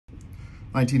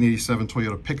1987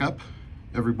 Toyota pickup.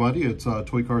 Everybody, it's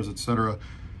Toy Cars, etc.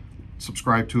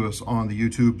 Subscribe to us on the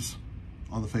YouTubes,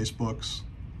 on the Facebooks,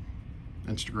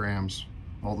 Instagrams,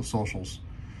 all the socials.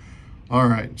 All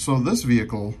right, so this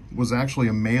vehicle was actually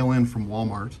a mail-in from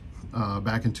Walmart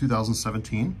back in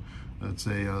 2017. It's a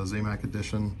Zamac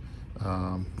edition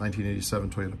 1987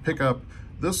 Toyota pickup.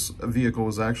 This vehicle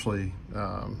was actually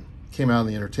came out in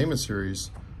the entertainment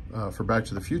series for Back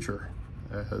to the Future,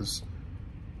 as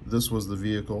this was the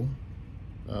vehicle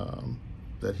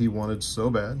that he wanted so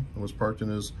bad. It was parked in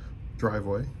his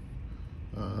driveway.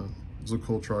 It was a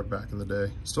cool truck back in the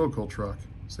day. Still a cool truck.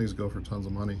 These things go for tons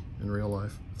of money in real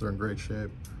life if they're in great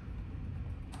shape.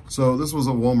 So this was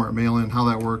a Walmart mail-in. How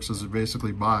that works is you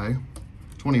basically buy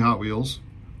 20 Hot Wheels,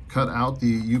 cut out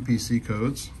the UPC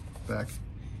codes back.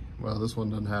 Well, this one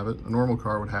doesn't have it. A normal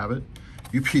car would have it.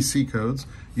 UPC codes.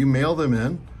 You mail them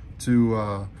in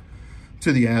to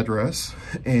the address,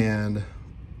 and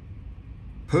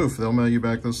poof, they'll mail you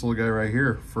back this little guy right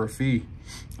here for a fee.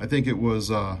 I think it was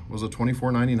a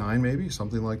 $24.99 maybe,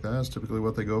 something like that. It's typically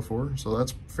what they go for. So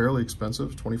that's fairly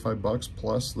expensive, 25 bucks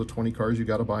plus the 20 cars you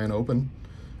got to buy and open,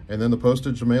 and then the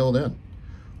postage to mail it in.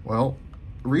 Well,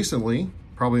 recently,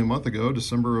 probably a month ago,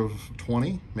 December of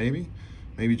 20, maybe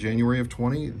January of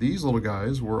 20, these little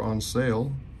guys were on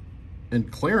sale in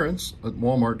clearance at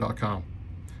walmart.com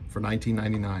for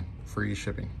 $19.99, free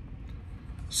shipping.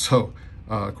 So,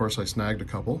 of course, I snagged a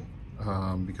couple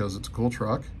because it's a cool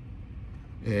truck,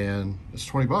 and it's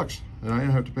 20 bucks, and I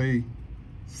didn't have to pay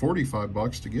 45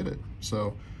 bucks to get it.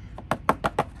 So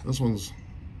this one's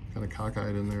kind of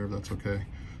cockeyed in there, if that's okay.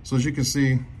 So as you can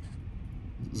see,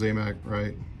 Zamac,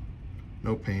 right?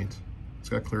 No paint. It's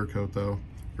got clear coat though.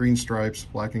 Green stripes,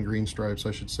 black and green stripes,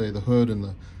 I should say. The hood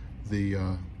and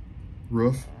the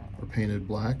roof are painted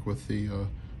black with the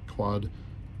quad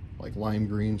like lime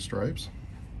green stripes.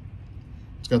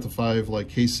 It's got the 5 like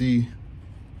KC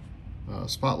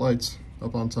spotlights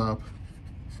up on top.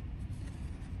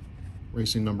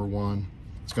 Racing #1.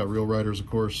 It's got Real Riders, of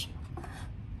course.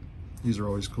 These are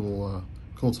always cool,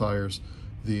 cool tires.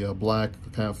 The black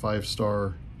kind of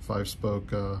 5-star,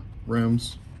 5-spoke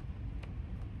rims.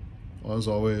 As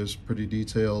always, pretty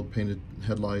detailed, painted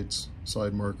headlights,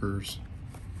 side markers,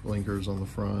 blinkers on the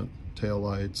front, tail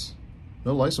lights.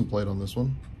 No license plate on this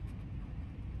one,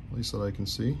 at least that I can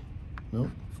see. Nope.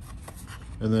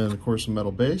 And then, of course, a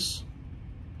metal base,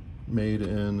 made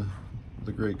in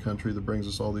the great country that brings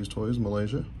us all these toys,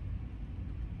 Malaysia.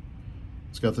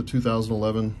 It's got the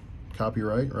 2011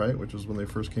 copyright, right, which is when they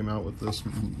first came out with this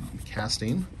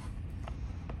casting.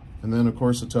 And then, of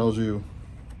course, it tells you,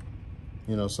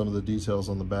 you know, some of the details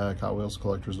on the back,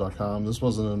 HotWheelsCollectors.com. This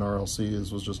wasn't an RLC,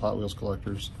 this was just Hot Wheels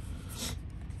Collectors.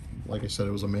 Like I said,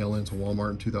 it was a mail-in to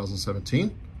Walmart in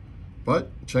 2017. But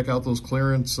check out those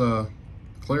clearance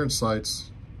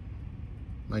sites.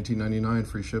 $19.99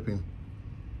 free shipping.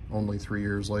 Only 3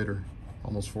 years later,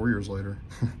 almost 4 years later.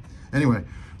 Anyway,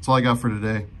 that's all I got for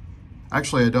today.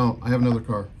 Actually, I don't. I have another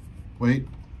car. Wait.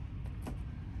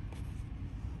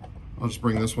 I'll just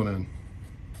bring this one in.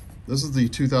 This is the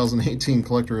 2018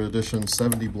 Collector Edition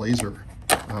 70 Blazer.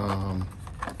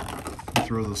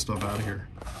 Throw this stuff out of here.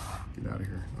 Get out of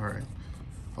here. All right.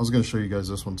 I was going to show you guys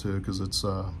this one too, because it's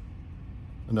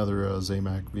another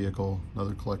Zamac vehicle,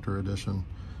 another Collector Edition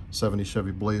 70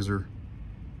 Chevy Blazer,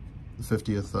 the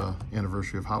 50th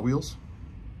anniversary of Hot Wheels.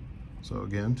 So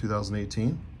again,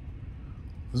 2018.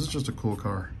 This is just a cool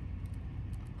car.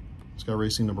 It's got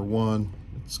racing #1.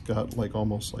 It's got like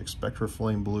almost like Spectra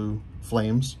flame blue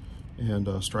flames and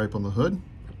a stripe on the hood.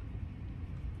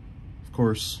 Of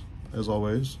course, as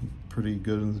always, pretty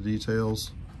good in the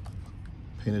details.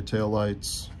 Painted tail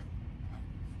lights,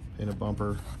 painted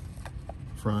bumper,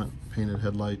 front, painted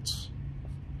headlights,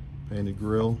 painted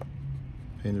grille,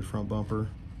 painted front bumper.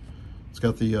 It's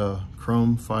got the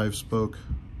chrome 5-spoke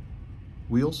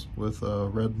wheels with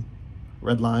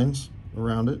red lines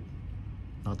around it.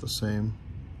 Not the same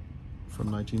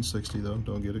from 1960 though,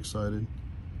 don't get excited.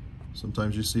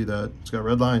 Sometimes you see that. It's got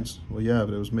red lines. Well, yeah,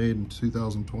 but it was made in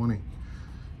 2020.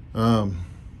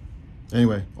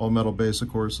 Anyway, all metal base, of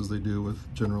course, as they do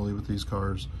generally with these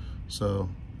cars. So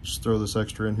just throw this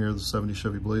extra in here, the 70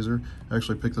 Chevy Blazer. I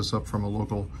actually picked this up from a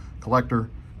local collector.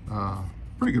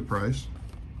 Pretty good price.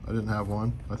 I didn't have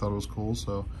one. I thought it was cool,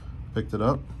 so picked it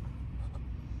up.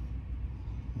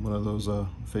 One of those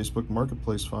Facebook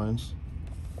Marketplace finds.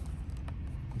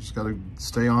 Just got to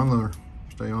stay on there.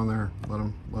 Stay on there.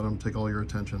 Let them take all your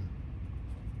attention.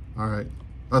 All right,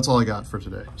 that's all I got for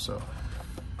today. So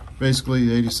basically,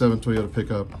 the 87 Toyota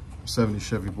pickup, 70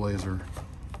 Chevy Blazer,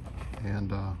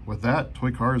 and with that,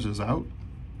 Toy Cars is out.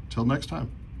 Till next time.